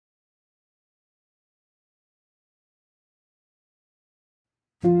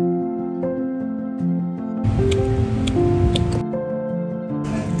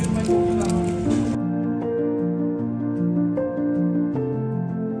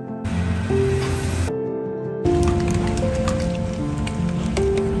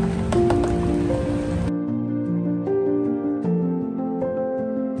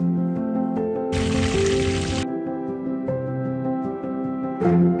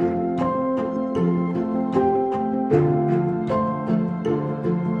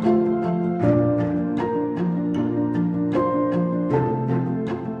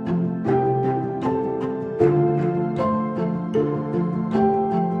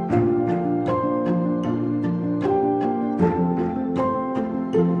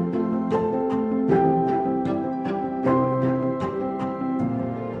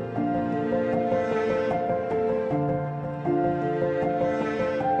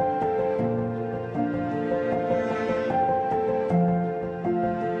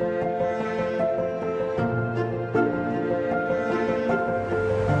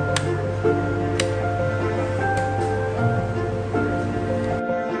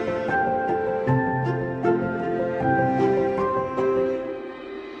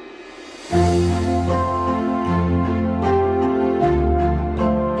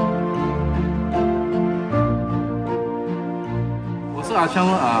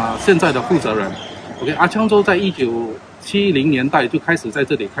Chiang 现在的负责人。OK， 阿强州在1970年代就开始在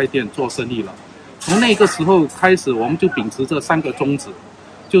这里开店做生意了。从那个时候开始，我们就秉持这3个宗旨，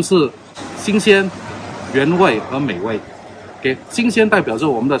就是新鲜、原味和美味。OK， 新鲜代表着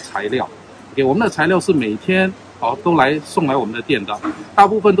我们的材料。OK， 我们的材料是每天都送来我们的店的，大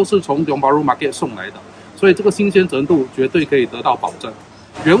部分都是从 Tiong Bahru Market 送来的，所以这个新鲜程度绝对可以得到保证。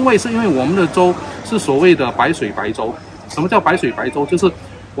原味是因为我们的粥是所谓的白水白粥。什么叫白水白粥？就是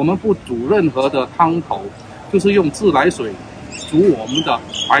我们不煮任何的汤头，就是用自来水煮我们的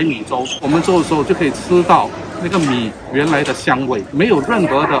白米粥。我们做的时候就可以吃到那个米原来的香味，没有任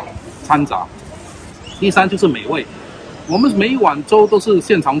何的掺杂。第3就是美味，我们每一碗粥都是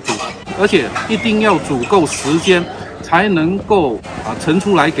现场煮，而且一定要煮够时间才能够盛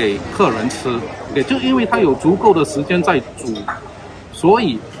出来给客人吃。也就因为它有足够的时间在煮，所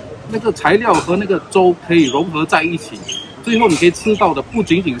以那个材料和那个粥可以融合在一起，最后你可以吃到的不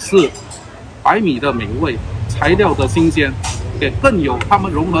仅仅是白米的美味、材料的新鲜，也更有它们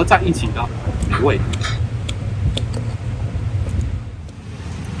融合在一起的美味。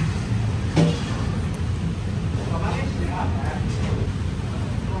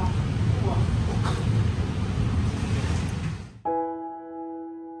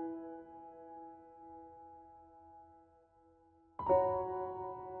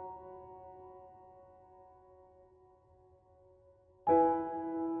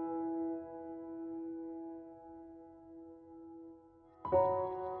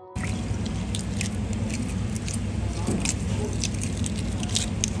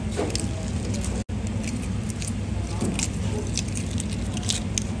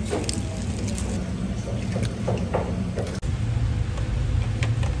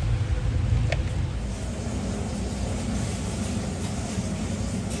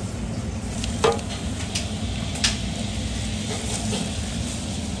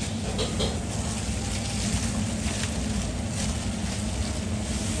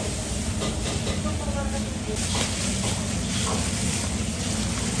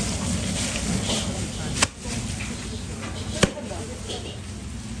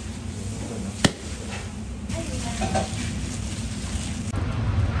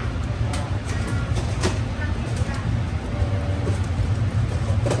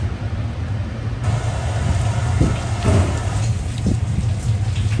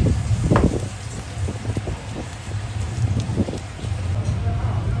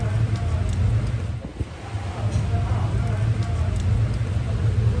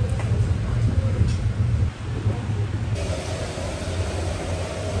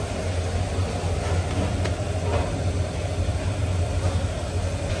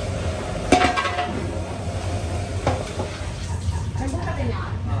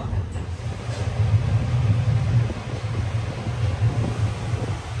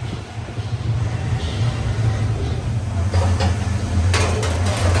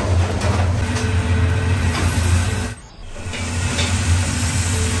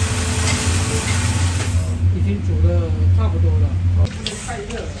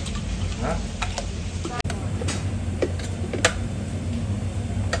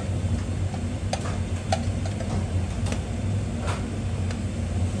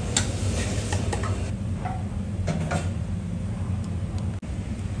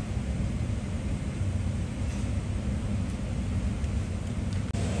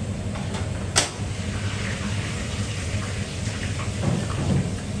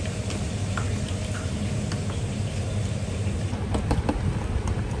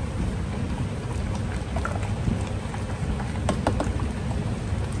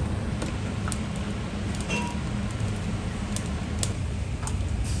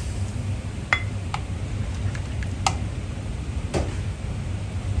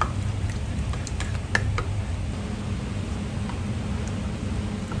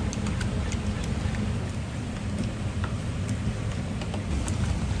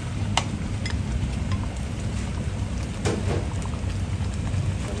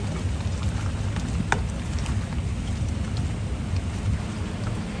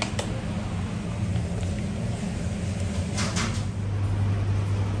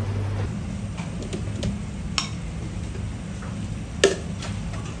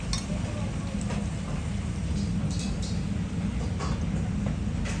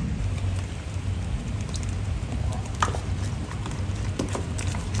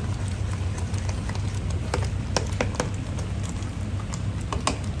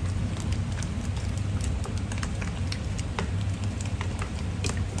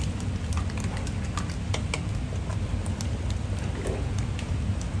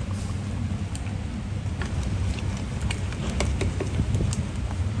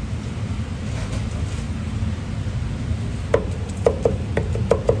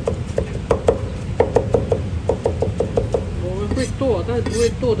不会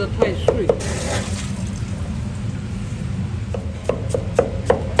剁得太碎。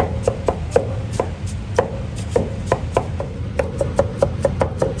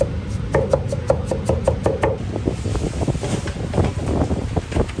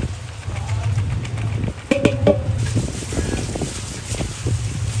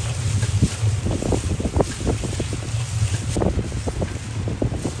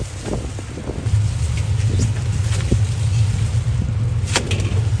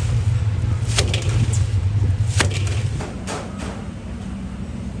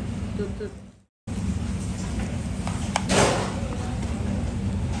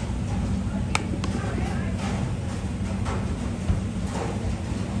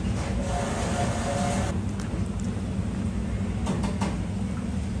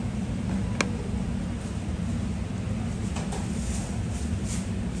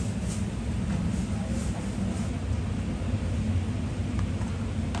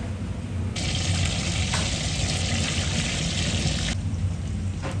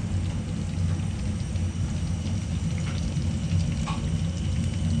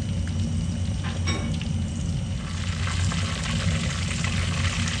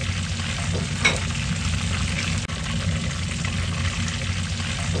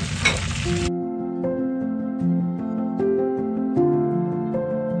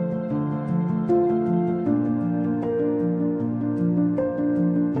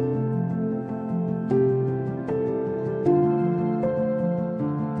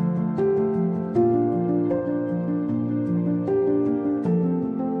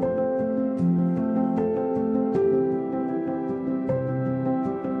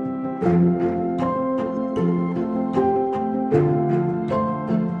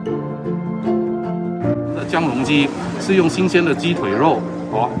姜蓉鸡是用新鲜的鸡腿肉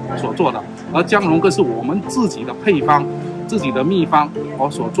所做的，而姜蓉更是我们自己的配方、自己的秘方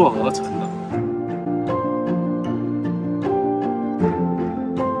所做而成的。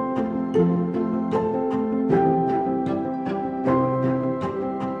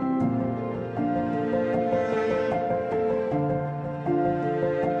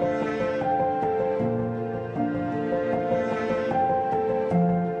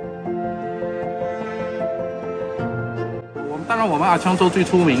当然，我们阿羌州最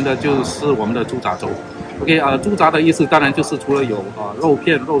出名的就是我们的猪杂粥。OK， 猪杂的意思当然就是除了有肉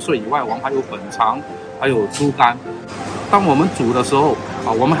片、肉碎以外，我们还有粉肠，还有猪肝。当我们煮的时候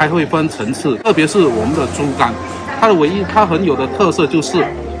我们还会分层次，特别是我们的猪肝，它很有的特色就是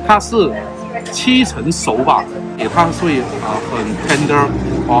它是7成熟吧，给它会很 tender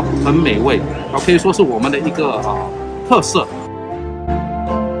很美味，可以说是我们的一个特色。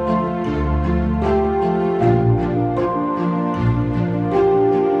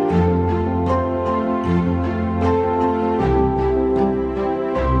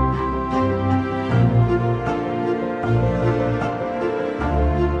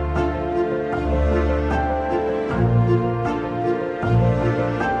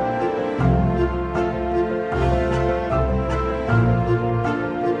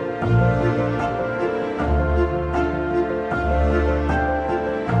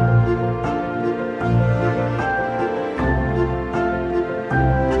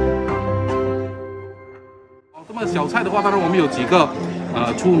小菜的话，当然我们有几个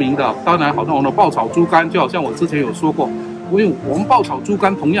出名的，当然好像我们的爆炒猪肝，就好像我之前有说过，因为我们爆炒猪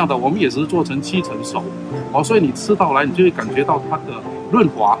肝同样的，我们也是做成7成熟所以你吃到来，你就会感觉到它的润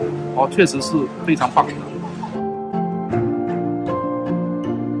滑确实是非常棒的。